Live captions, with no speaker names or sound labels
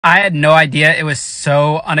I had no idea it was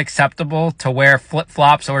so unacceptable to wear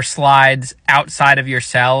flip-flops or slides outside of your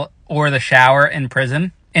cell or the shower in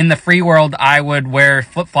prison. In the free world, I would wear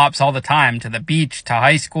flip-flops all the time to the beach, to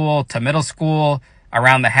high school, to middle school,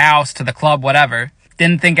 around the house, to the club, whatever.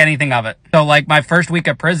 Didn't think anything of it. So like my first week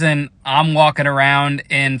of prison, I'm walking around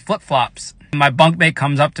in flip-flops. My bunkmate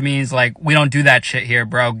comes up to me and he's like, "We don't do that shit here,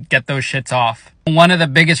 bro. Get those shits off." One of the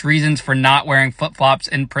biggest reasons for not wearing flip-flops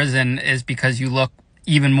in prison is because you look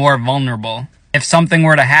even more vulnerable. If something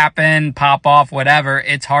were to happen, pop off, whatever,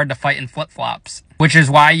 it's hard to fight in flip-flops. Which is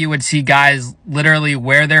why you would see guys literally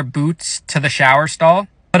wear their boots to the shower stall,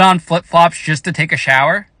 put on flip-flops just to take a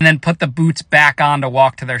shower, and then put the boots back on to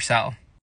walk to their cell.